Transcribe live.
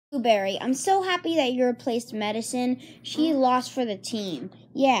Blueberry, I'm so happy that you replaced Medicine. She lost for the team.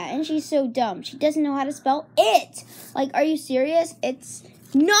 Yeah, and she's so dumb. She doesn't know how to spell it. Like, are you serious? It's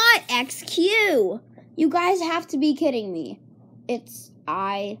not XQ. You guys have to be kidding me. It's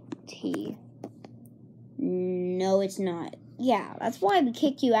IT. No, it's not. Yeah, that's why we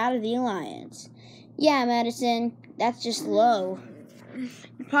kicked you out of the alliance. Yeah, Medicine, that's just low.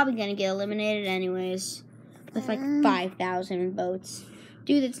 You're probably gonna get eliminated anyways. With like 5,000 votes.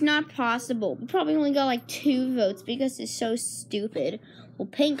 Dude, it's not possible. We probably only got like 2 votes because it's so stupid. Well,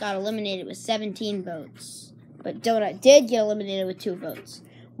 Pink got eliminated with 17 votes. But Donut did get eliminated with 2 votes.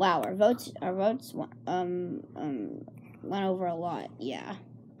 Wow, our votes went over a lot. Yeah.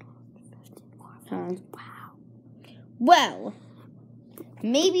 Huh. Wow. Well,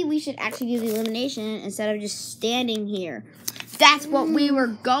 maybe we should actually do the elimination instead of just standing here. That's what we were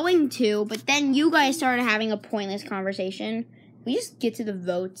going to, but then you guys started having a pointless conversation. We just get to the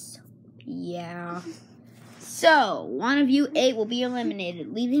votes. Yeah. So, one of you 8 will be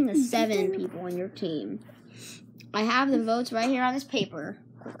eliminated, leaving the 7 people on your team. I have the votes right here on this paper.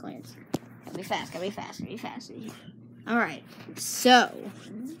 Quick glance. Gotta be fast, gotta be fast, gotta be fast. Alright, so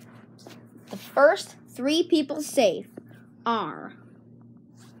the first 3 people safe are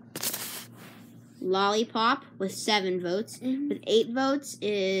Lollipop with 7 votes. With 8 votes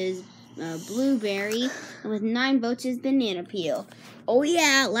is Blueberry. And with 9 votes is Banana Peel. Oh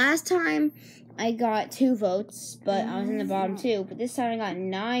yeah, last time I got 2 votes, but I was in the bottom 2. But this time I got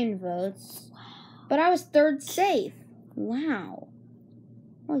 9 votes. But I was 3rd safe. Wow.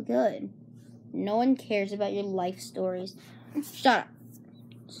 Oh, good. No one cares about your life stories. Shut up.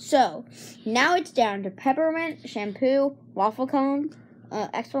 So, now it's down to Peppermint, Shampoo, Waffle Cone,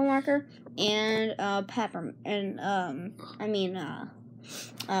 Expo Marker, and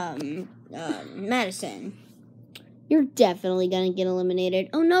Medicine. You're definitely gonna get eliminated.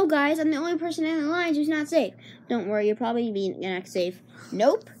 Oh no, guys, I'm the only person in the lines who's not safe. Don't worry, you'll probably be next safe.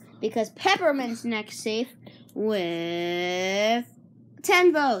 Nope, because Peppermint's next safe with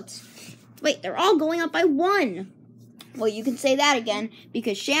 10 votes. Wait, they're all going up by 1. Well, you can say that again,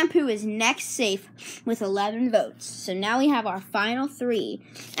 because Shampoo is next safe with 11 votes. So now we have our final 3.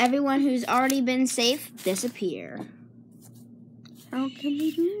 Everyone who's already been safe, disappear. How can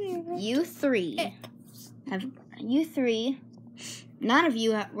we do that? You 3. None of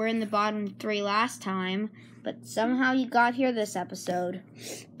you were in the bottom 3 last time, but somehow you got here this episode.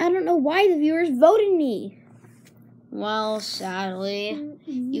 I don't know why the viewers voted me. Well, sadly,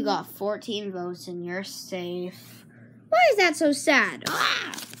 you got 14 votes and you're safe. Why is that so sad?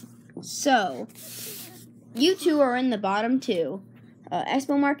 Ah! So, you 2 are in the bottom 2.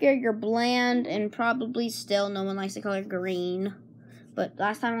 Expo Marker, you're bland, and probably still no one likes the color green. But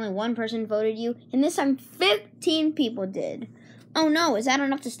last time only 1 person voted you, and this time 15 people did. Oh no, is that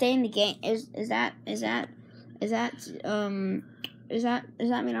enough to stay in the game? Does that mean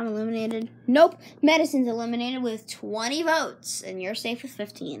I'm eliminated? Nope, Medicine's eliminated with 20 votes, and you're safe with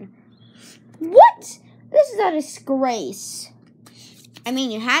 15. What? This is a disgrace. I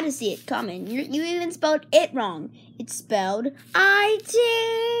mean, you had to see it coming. You even spelled it wrong. It's spelled IT.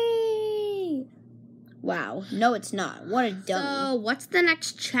 Wow. No, it's not. What a dummy. So, what's the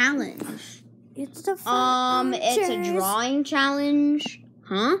next challenge? It's the it's a drawing challenge.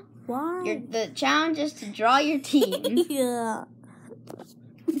 Huh? Why? The challenge is to draw your team. Yeah.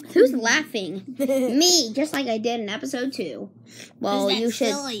 Who's laughing? Me, just like I did in episode 2. Well, you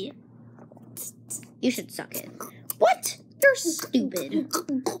should. Silly? You should suck it. What? You're stupid.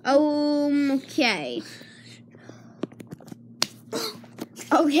 Okay.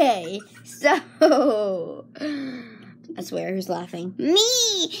 Okay, so I swear, who's laughing? Me!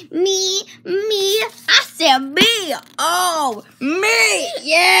 I said me! Oh, me!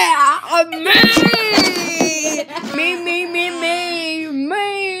 Yeah!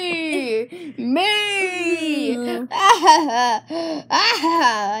 Me!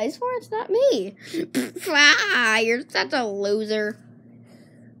 I swear it's not me. You're such a loser.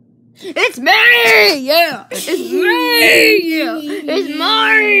 It's me! Yeah! It's me! Yeah! It's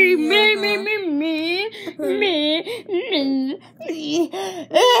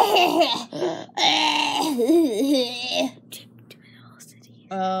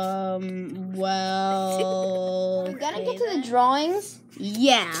well... You gotta get to the drawings?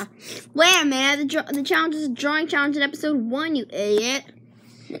 Yeah. Wait a minute, the challenge is a drawing challenge in episode 1, you idiot.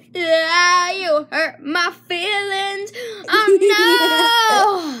 Yeah, you hurt my feelings. Oh,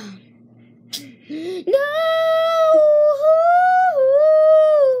 no! No!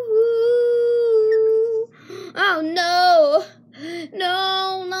 Oh, no!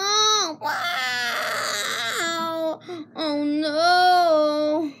 No, no! Wow! Oh,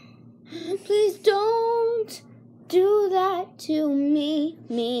 no! to me,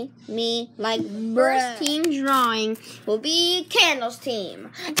 like first team drawing will be Candle's team.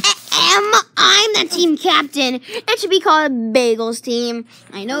 I'm the team captain. It should be called Bagel's team.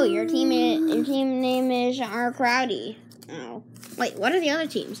 I know your team name is Crowdy. Oh, wait, what are the other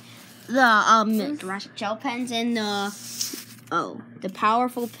teams? The Jurassic Gel Pens and the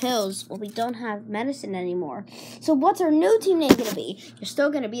powerful pills. Well, we don't have medicine anymore. So what's our new team name gonna be? You're still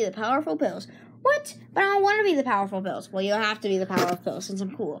gonna be the powerful pills. What? But I don't want to be the powerful pills. Well, you'll have to be the powerful pills since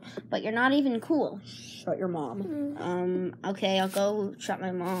I'm cool. But you're not even cool. Shut your mom. Okay, I'll go shut my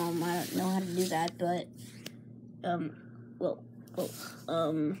mom. I don't know how to do that, but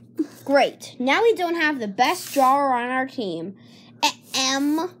great. Now we don't have the best drawer on our team.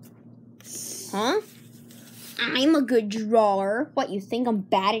 Huh? I'm a good drawer. What, you think I'm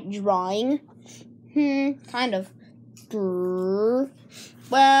bad at drawing? Kind of.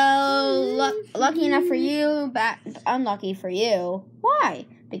 Well, lucky enough for you, but unlucky for you. Why?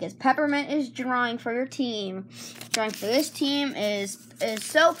 Because Peppermint is drawing for your team. Drawing for this team is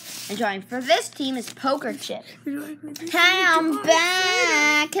Soap, and drawing for this team is Poker Chip. Hey, I'm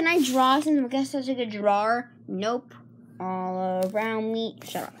back. Can I draw since I'm such a good drawer? Nope. All around me.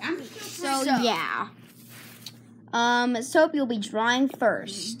 Shut up. So yeah. Soap, you'll be drawing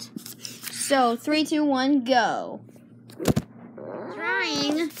first. So 3, 2, 1, go.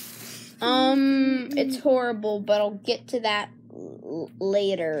 Drawing. It's horrible, but I'll get to that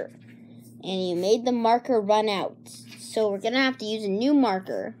later. And you made the marker run out, so we're gonna have to use a new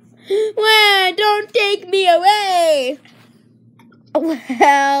marker. Well, don't take me away.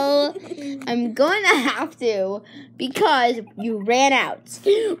 Well, I'm going to have to because you ran out.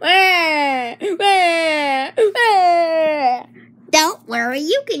 Don't worry,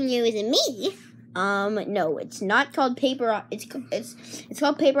 you can use me. No, it's not called paper. It's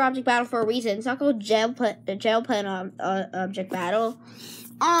called Paper Object Battle for a reason. It's not called Gel Pen Object Battle.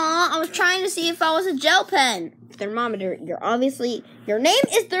 I was trying to see if I was a gel pen. Thermometer. Your name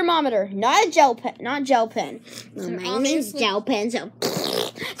is Thermometer, not a gel pen. Not gel pen. Well, my name's Gel Pen. So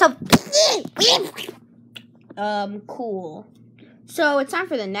cool. So it's time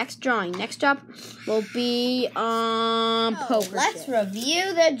for the next drawing. Next up will be Poker. Let's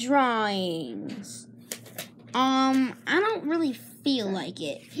review the drawings. I don't really feel like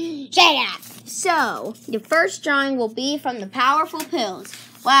it. Shut up. So the first drawing will be from the powerful pills.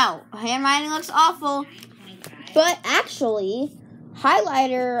 Wow, handwriting looks awful, but actually,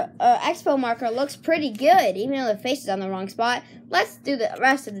 highlighter expo marker looks pretty good, even though the face is on the wrong spot. Let's do the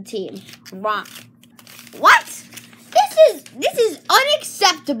rest of the team. What? This is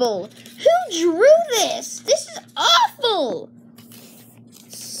unacceptable. Who drew this? This is awful.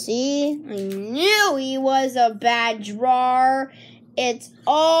 See, I knew he was a bad drawer. It's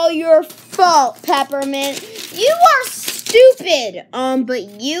all your fault, Peppermint. You are stupid.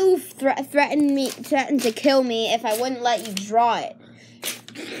 But you threatened to kill me if I wouldn't let you draw it.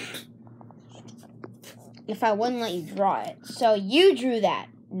 So you drew that.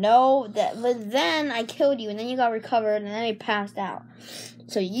 But then I killed you, and then you got recovered, and then I passed out.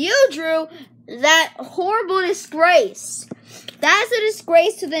 So you drew that horrible disgrace. That's a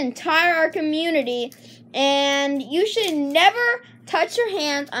disgrace to the entire community, and you should never touch your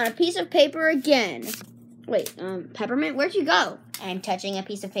hands on a piece of paper again. Wait, Peppermint, where'd you go? I'm touching a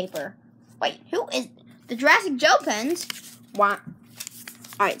piece of paper. Wait, who is the Jurassic Gel Pens? What?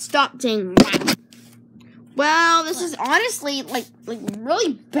 Alright, stop saying what. Well, this is honestly like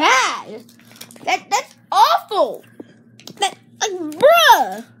really bad. That's awful.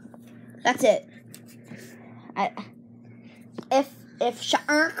 Bruh. That's it. If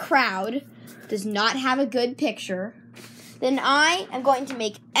our crowd does not have a good picture, then I am going to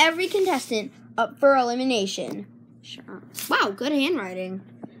make every contestant up for elimination. Sure. Wow, good handwriting.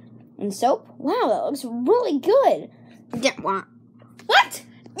 And Soap? Wow, that looks really good. What?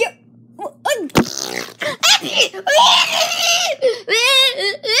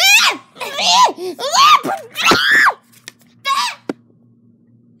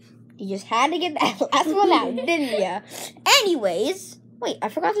 You just had to get that last one out, didn't you? Anyways, wait, I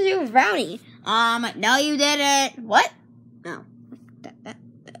forgot to do a brownie. No, you didn't. What? No.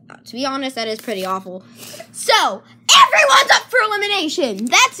 To be honest, that is pretty awful. So, everyone's up for elimination.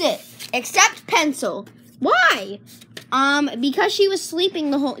 That's it. Except Pencil. Why? Because you were sleeping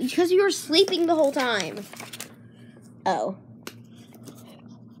the whole time. Oh.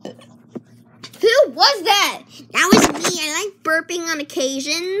 Who was that? That was me. I like burping on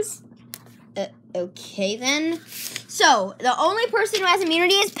occasions. Okay then. So, the only person who has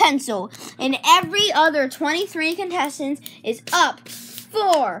immunity is Pencil, and every other 23 contestants is up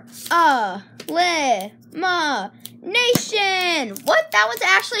for elimination. Nation. What? That was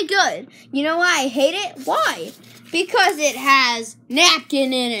actually good. You know why I hate it? Why? Because it has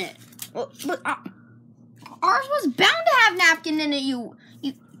napkin in it. But ours was bound to have napkin in it, you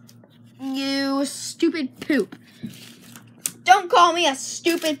stupid poop. Don't call me a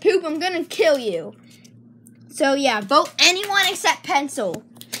stupid poop. I'm gonna kill you. So yeah, vote anyone except Pencil.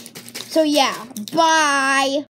 So yeah, bye.